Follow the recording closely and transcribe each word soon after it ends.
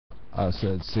I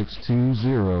said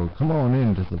 620. Come on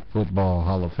into the Football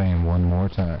Hall of Fame one more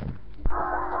time.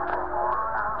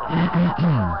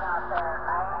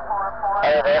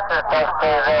 Hey, this is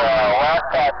 620. West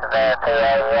Texas there,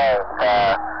 288.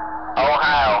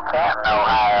 Ohio, Canton,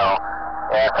 Ohio.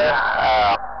 Yes, sir.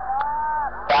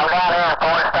 I'm down here in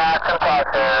Fort Stockton,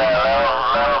 Texas.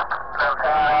 Little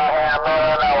town out here in the middle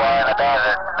of nowhere in the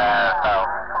desert.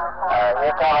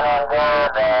 You're coming in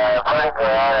good, pretty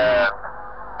good,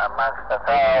 amongst the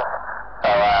fellas. So,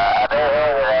 I do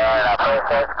hear you there, and I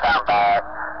appreciate the comeback.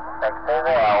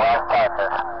 620, West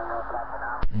Texas.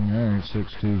 Alright,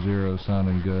 620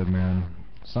 sounding good, man.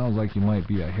 Sounds like you might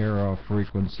be a hair off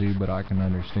frequency, but I can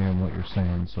understand what you're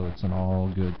saying, so it's an all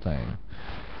good thing.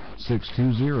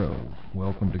 620,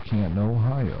 welcome to Canton,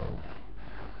 Ohio.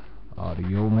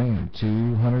 Audio Man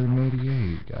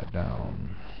 288 got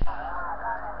down.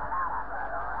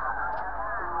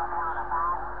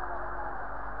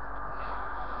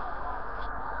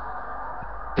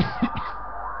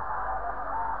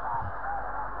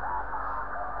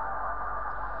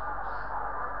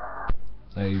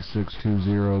 Hey,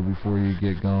 620, before you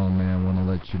get going, man, I want to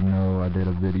let you know I did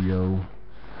a video,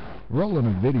 rolling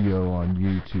a video on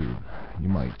YouTube. You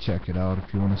might check it out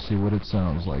if you want to see what it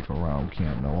sounds like around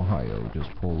Canton, Ohio.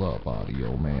 Just pull up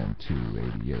Audio Man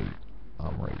 288.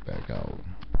 I'm right back out.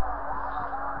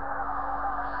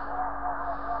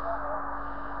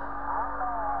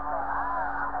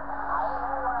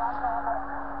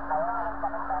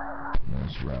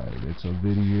 That's right, it's a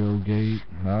video gate,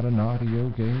 not an audio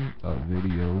gate, a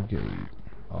video gate.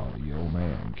 Audio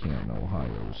Man, Canton,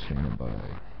 Ohio, standing by.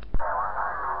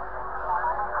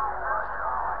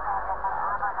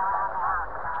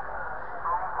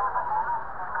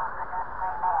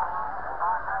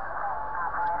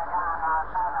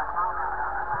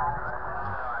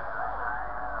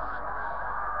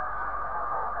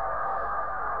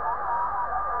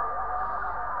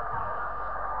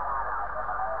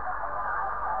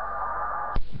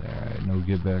 No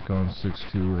get back on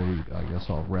 628. I guess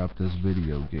I'll wrap this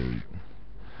video gate.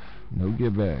 No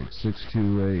get back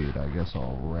 628. I guess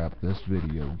I'll wrap this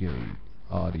video gate.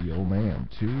 Audio Man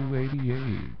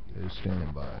 288 is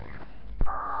standing by.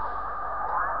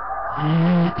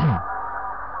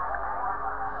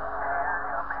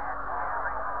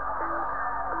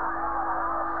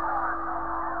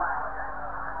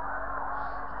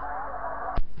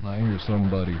 I hear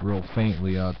somebody real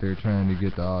faintly out there trying to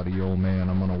get the Audio Man.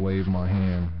 I'm gonna wave my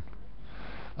hand.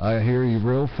 I hear you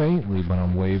real faintly, but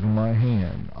I'm waving my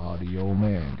hand. Audio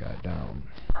Man got down.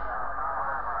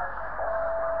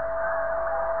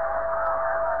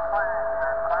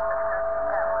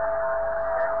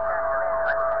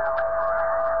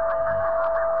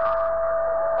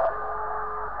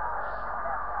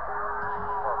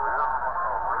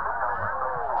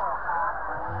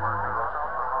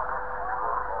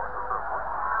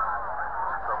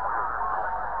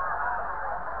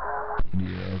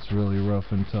 Yeah, it's really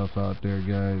rough and tough out there,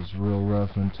 guys. Real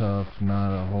rough and tough.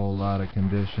 Not a whole lot of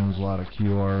conditions, a lot of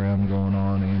QRM going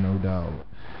on, ain't no doubt.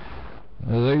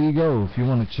 There you go. If you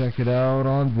want to check it out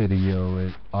on video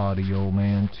at Audio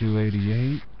Man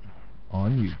 288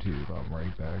 on YouTube. I'm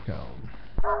right back out.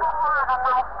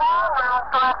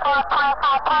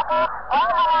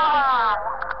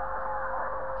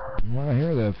 Well, I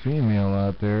hear that female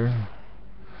out there.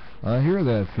 I hear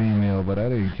that female, but I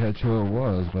didn't catch who it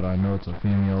was, but I know it's a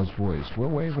female's voice. We're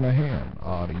waving a hand.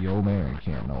 Audio Man,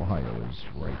 Canton, Ohio is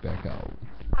right back out.